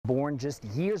Born just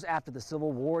years after the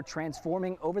Civil War,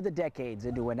 transforming over the decades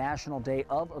into a national day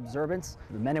of observance,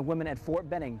 the men and women at Fort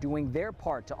Benning doing their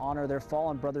part to honor their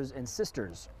fallen brothers and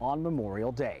sisters on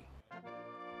Memorial Day.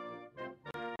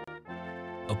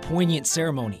 A poignant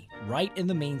ceremony right in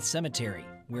the main cemetery,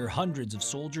 where hundreds of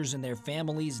soldiers and their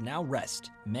families now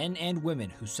rest, men and women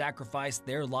who sacrificed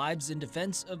their lives in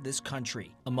defense of this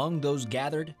country. Among those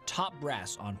gathered, top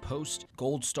brass on post,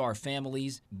 Gold Star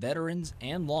families, veterans,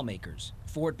 and lawmakers.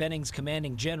 Fort Benning's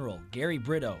commanding general, Gary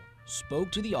Brito,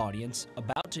 spoke to the audience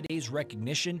about today's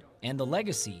recognition and the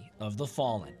legacy of the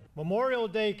fallen. Memorial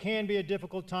Day can be a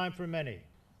difficult time for many,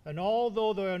 and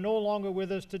although they are no longer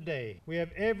with us today, we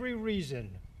have every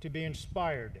reason to be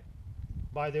inspired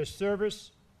by their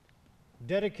service,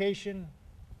 dedication,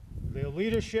 their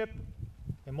leadership,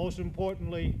 and most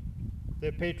importantly,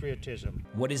 their patriotism.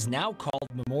 What is now called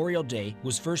Memorial Day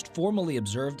was first formally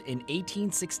observed in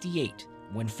 1868,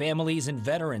 when families and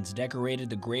veterans decorated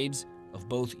the graves of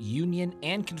both Union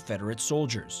and Confederate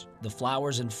soldiers. The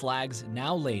flowers and flags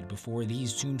now laid before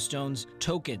these tombstones,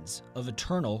 tokens of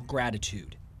eternal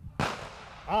gratitude.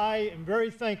 I am very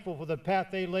thankful for the path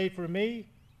they laid for me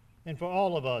and for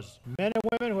all of us, men and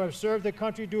women who have served the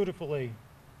country dutifully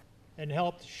and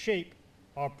helped shape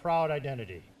our proud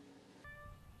identity.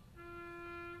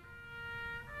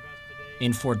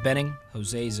 In Fort Benning,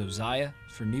 Jose Zozaya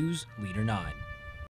for News Leader 9.